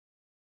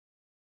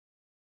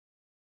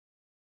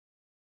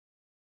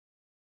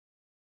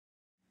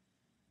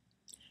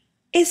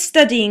Is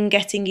studying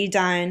getting you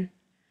down?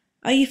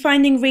 Are you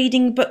finding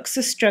reading books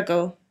a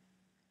struggle?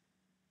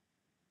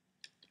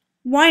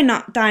 Why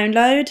not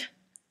download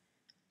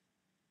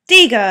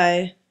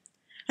Diigo,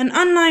 an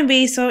online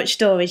research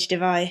storage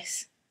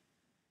device.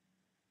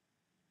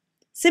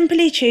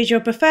 Simply choose your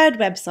preferred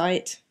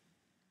website.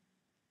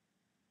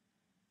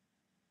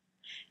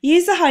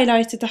 Use the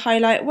highlighter to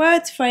highlight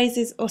words,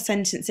 phrases or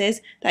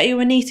sentences that you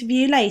will need to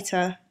view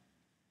later.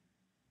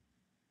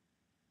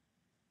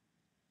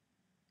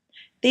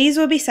 These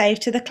will be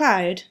saved to the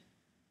cloud.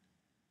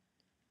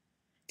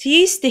 To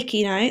use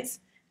sticky notes,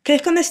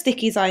 click on the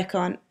stickies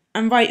icon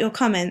and write your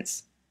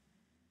comments.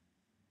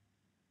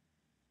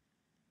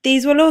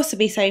 These will also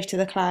be saved to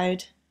the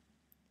cloud.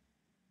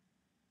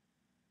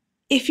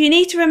 If you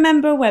need to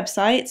remember a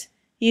website,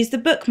 use the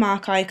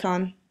bookmark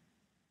icon.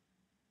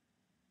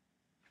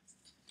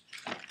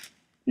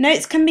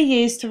 Notes can be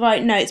used to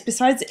write notes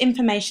besides the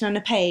information on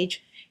a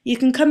page. You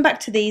can come back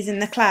to these in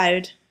the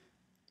cloud.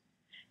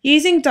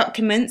 Using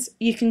documents,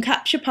 you can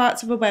capture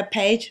parts of a web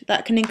page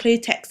that can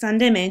include text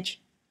and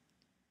image.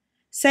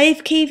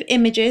 Save key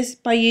images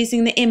by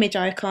using the image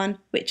icon,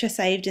 which are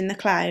saved in the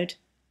cloud.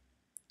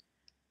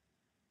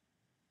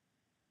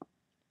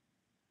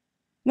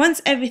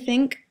 Once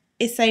everything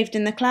is saved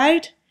in the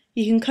cloud,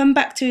 you can come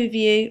back to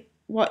review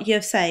what you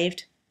have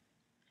saved.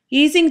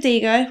 Using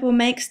Diigo will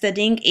make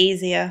studying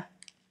easier.